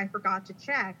closet if I forgot to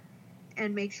check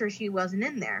and make sure she wasn't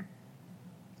in there.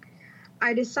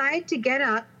 I decided to get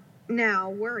up, now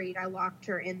worried I locked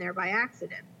her in there by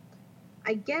accident.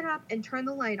 I get up and turn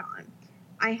the light on.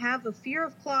 I have a fear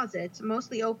of closets,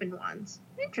 mostly open ones.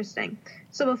 Interesting.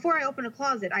 So before I open a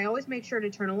closet, I always make sure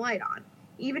to turn a light on.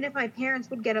 Even if my parents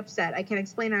would get upset, I can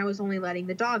explain I was only letting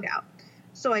the dog out.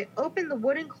 So I open the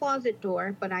wooden closet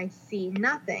door, but I see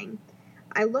nothing.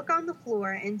 I look on the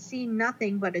floor and see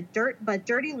nothing but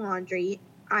dirty laundry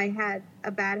I had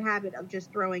a bad habit of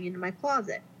just throwing into my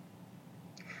closet.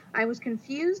 I was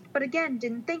confused, but again,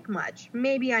 didn't think much.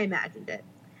 Maybe I imagined it.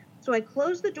 So I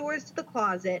closed the doors to the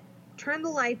closet, turned the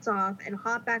lights off, and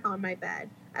hopped back on my bed.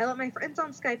 I let my friends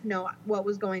on Skype know what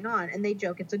was going on, and they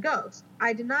joke it's a ghost.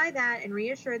 I deny that and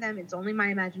reassure them it's only my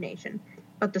imagination.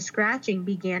 But the scratching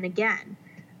began again.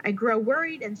 I grow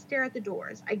worried and stare at the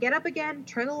doors. I get up again,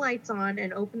 turn the lights on,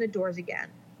 and open the doors again.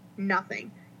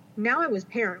 Nothing. Now I was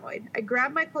paranoid. I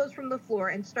grab my clothes from the floor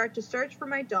and start to search for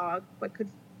my dog,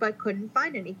 but couldn't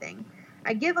find anything.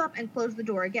 I give up and close the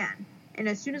door again. And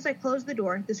as soon as I close the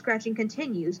door, the scratching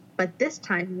continues, but this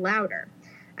time louder.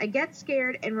 I get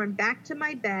scared and run back to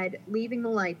my bed, leaving the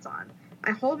lights on.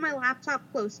 I hold my laptop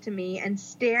close to me and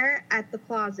stare at the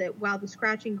closet while the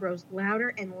scratching grows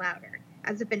louder and louder,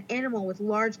 as if an animal with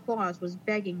large claws was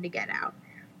begging to get out.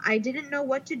 I didn't know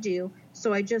what to do,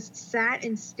 so I just sat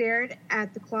and stared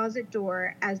at the closet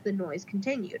door as the noise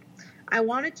continued. I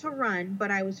wanted to run,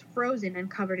 but I was frozen and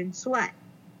covered in sweat.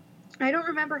 I don't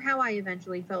remember how I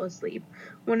eventually fell asleep.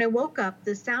 When I woke up,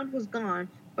 the sound was gone,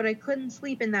 but I couldn't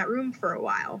sleep in that room for a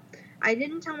while. I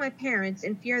didn't tell my parents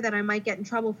in fear that I might get in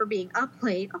trouble for being up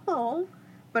late. Oh,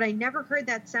 but I never heard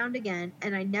that sound again,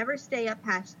 and I never stay up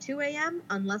past 2 a.m.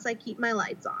 unless I keep my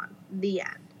lights on. The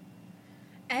end.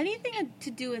 Anything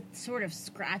to do with sort of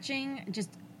scratching just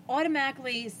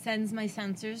automatically sends my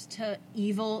sensors to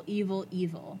evil, evil,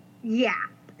 evil. Yeah,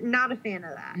 not a fan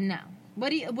of that. No. What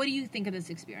do you think of this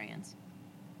experience?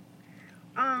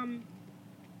 I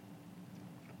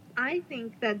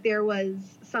think that there was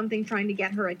something trying to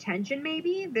get her attention,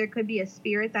 maybe. There could be a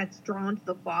spirit that's drawn to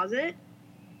the closet.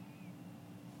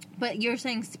 But you're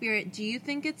saying spirit. Do you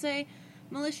think it's a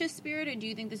malicious spirit, or do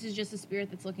you think this is just a spirit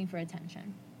that's looking for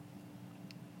attention?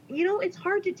 You know, it's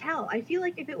hard to tell. I feel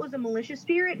like if it was a malicious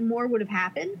spirit, more would have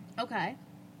happened. Okay.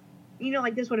 You know,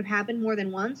 like this would have happened more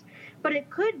than once. But it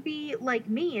could be like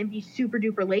me and be super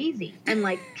duper lazy and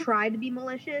like try to be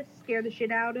malicious, scare the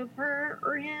shit out of her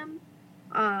or him.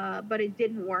 But it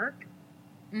didn't work.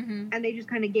 Mm-hmm. And they just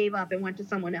kind of gave up and went to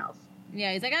someone else.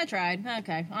 Yeah, he's like, I tried.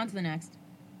 Okay, on to the next.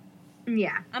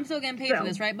 Yeah. I'm still getting paid for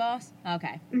this, right, boss?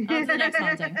 Okay. On to the next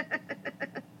haunting.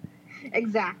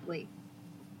 Exactly.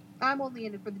 I'm only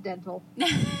in it for the dental.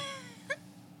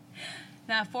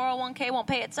 That 401k won't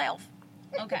pay itself.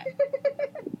 Okay.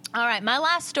 All right, my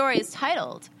last story is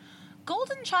titled,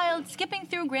 Golden Child Skipping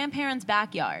Through Grandparents'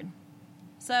 Backyard.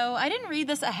 So I didn't read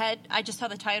this ahead. I just saw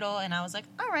the title, and I was like,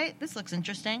 all right, this looks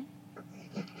interesting.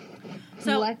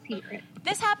 So let's hear it.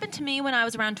 This happened to me when I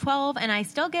was around 12, and I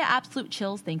still get absolute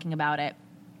chills thinking about it.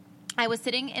 I was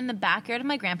sitting in the backyard of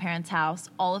my grandparents' house.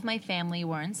 All of my family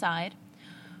were inside.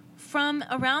 From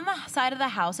around the side of the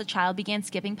house, a child began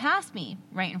skipping past me,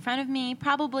 right in front of me,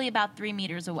 probably about 3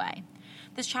 meters away.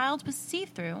 This child was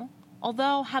see-through,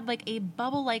 although had like a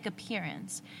bubble-like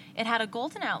appearance. It had a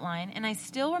golden outline, and I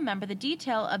still remember the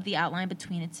detail of the outline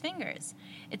between its fingers.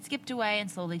 It skipped away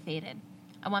and slowly faded.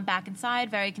 I went back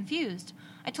inside, very confused.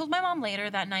 I told my mom later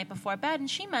that night before bed, and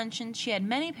she mentioned she had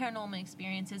many paranormal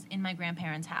experiences in my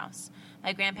grandparents' house.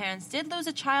 My grandparents did lose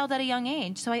a child at a young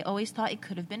age, so I always thought it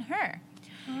could have been her.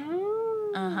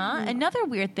 Another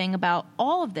weird thing about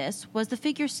all of this was the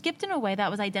figure skipped in a way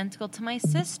that was identical to my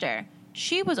sister.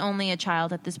 She was only a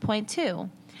child at this point, too.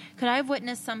 Could I have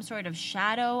witnessed some sort of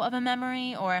shadow of a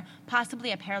memory, or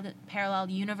possibly a parallel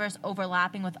universe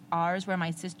overlapping with ours where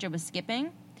my sister was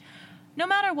skipping? No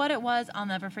matter what it was, I'll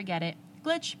never forget it.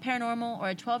 Glitch, paranormal, or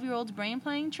a 12-year-old's brain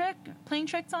playing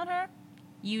tricks on her?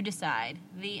 You decide.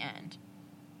 The end.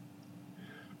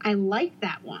 I like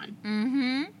that one.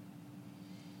 Mm-hmm.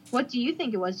 What do you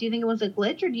think it was? Do you think it was a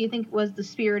glitch, or do you think it was the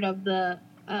spirit of the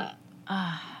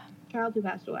child who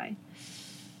passed away?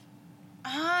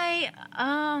 I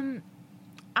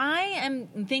am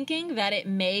thinking that it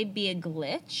may be a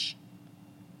glitch,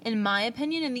 in my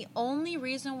opinion, and the only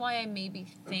reason why I may be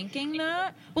thinking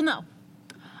that... Well, no.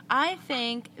 I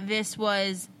think this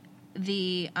was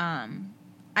the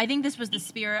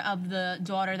spirit of the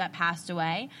daughter that passed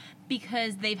away,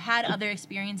 because they've had other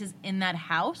experiences in that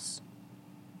house.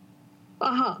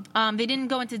 They didn't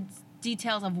go into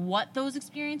details of what those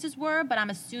experiences were, but I'm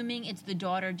assuming it's the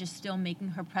daughter just still making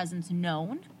her presence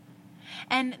known.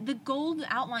 And the gold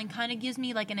outline kind of gives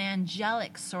me like an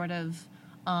angelic sort of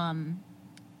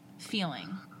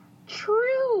feeling.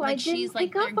 True. Like I didn't she's like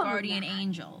pick their up on guardian that.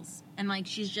 angels. And like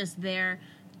she's just there,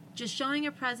 just showing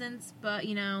her presence, but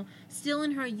you know, still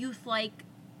in her youth-like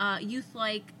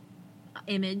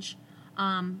image.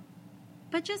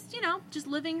 But just, you know, just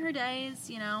living her days,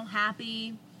 you know,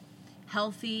 happy,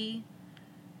 healthy.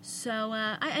 So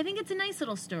I think it's a nice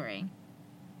little story.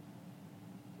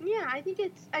 Yeah, I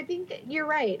think you're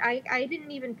right. I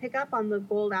didn't even pick up on the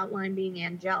gold outline being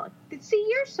angelic. See,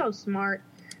 you're so smart.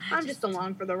 I'm just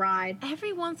along for the ride.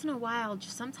 Every once in a while,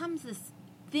 just sometimes this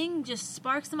thing just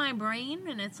sparks in my brain,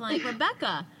 and it's like,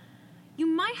 Rebecca, you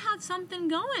might have something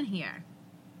going here.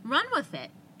 Run with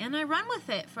it. And I run with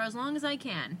it for as long as I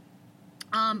can.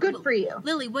 Good for you.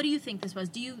 Lily, what do you think this was?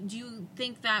 Do you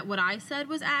think that what I said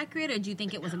was accurate, or do you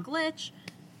think it was a glitch?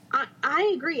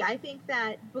 I agree. I think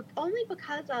that only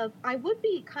because of... I would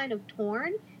be kind of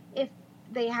torn if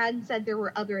they hadn't said there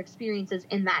were other experiences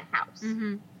in that house.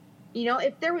 Mm-hmm. You know,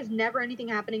 if there was never anything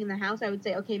happening in the house, I would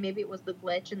say, okay, maybe it was the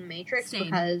glitch in the Matrix. Same.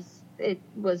 Because it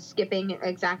was skipping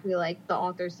exactly like the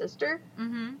author's sister.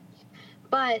 Mm-hmm.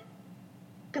 But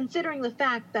considering the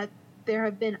fact that there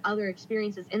have been other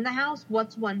experiences in the house,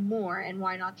 what's one more, and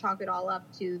why not chalk it all up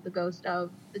to the ghost of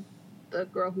the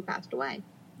girl who passed away?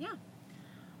 Yeah.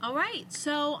 All right.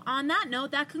 So on that note,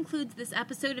 that concludes this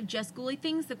episode of Just Ghouly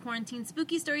Things, the Quarantine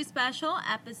Spooky Story Special,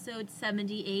 episode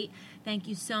 78. Thank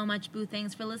you so much, Boo.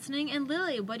 Thanks for listening. And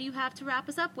Lily, what do you have to wrap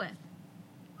us up with?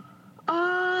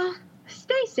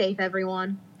 Stay safe,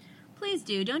 everyone. Please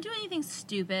do. Don't do anything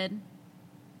stupid.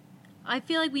 I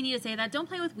feel like we need to say that. Don't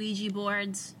play with Ouija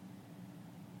boards.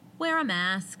 Wear a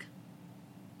mask.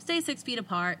 Stay 6 feet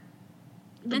apart.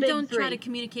 And don't try to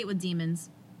communicate with demons.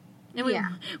 And wait,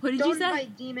 what did you say? Don't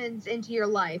invite demons into your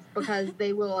life, because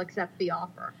they will accept the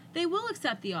offer. They will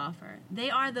accept the offer. They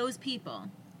are those people.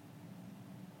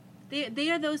 They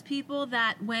are those people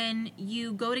that when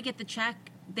you go to get the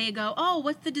check, they go, "Oh,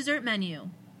 what's the dessert menu?"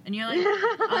 And you're like,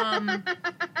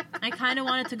 I kind of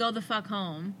wanted to go the fuck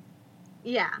home.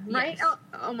 Yeah, right? Yes.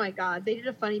 Oh my God. They did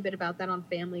a funny bit about that on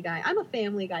Family Guy. I'm a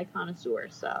Family Guy connoisseur,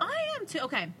 so. I am too.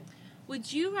 Okay.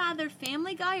 Would you rather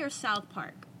Family Guy or South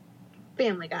Park?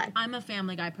 Family Guy. I'm a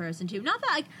Family Guy person too. Not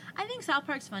that, like, I think South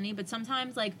Park's funny, but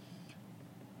sometimes, like,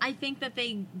 I think that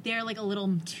they're like a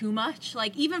little too much.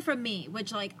 Like, even for me,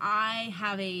 which, like, I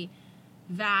have a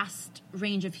vast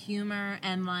range of humor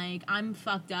and, like, I'm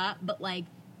fucked up, but, like,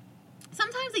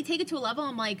 sometimes they take it to a level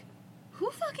I'm like, who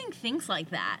fucking thinks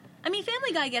like that? I mean,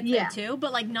 Family Guy gets there too,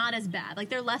 but, like, not as bad. Like,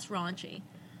 they're less raunchy.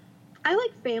 I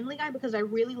like Family Guy because I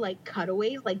really like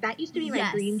cutaways. Like, that used to be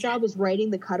my dream job, was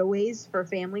writing the cutaways for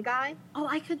Family Guy. Oh,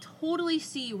 I could totally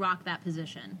see you rock that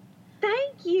position.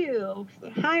 Thank you.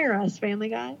 Hire us, Family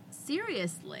Guy.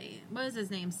 Seriously. What is his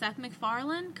name? Seth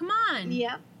MacFarlane? Come on.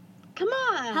 Yeah. Come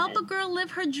on. Help a girl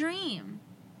live her dream.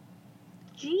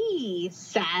 Gee,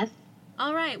 Seth.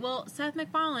 All right. Well, Seth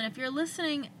MacFarlane, if you're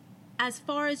listening as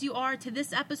far as you are to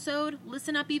this episode,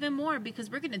 listen up even more, because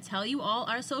we're going to tell you all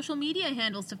our social media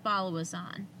handles to follow us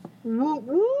on. Woo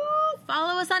woo.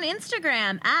 Follow us on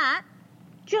Instagram at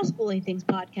Just Ghouly Things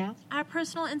Podcast. Our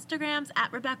personal Instagrams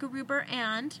at Rebecca Ruber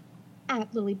and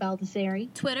at Lily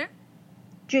Baldessari. Twitter,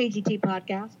 JGT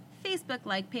Podcast. Facebook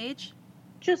like page,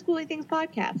 Just Ghouly Things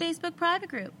Podcast. Facebook private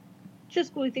group,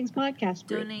 Just Ghouly Things Podcast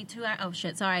group. Donate to our... Oh,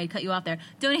 shit. Sorry, I cut you off there.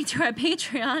 Donate to our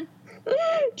Patreon.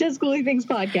 Just Ghouly Things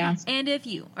Podcast. And if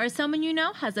you or someone you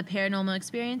know has a paranormal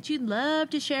experience you'd love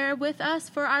to share with us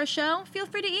for our show, feel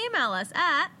free to email us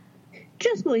at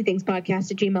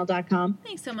justghoulythingspodcast@gmail.com.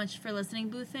 Thanks so much for listening,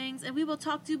 Boo Things, and we will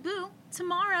talk to Boo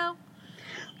tomorrow.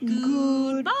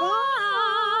 Goodbye.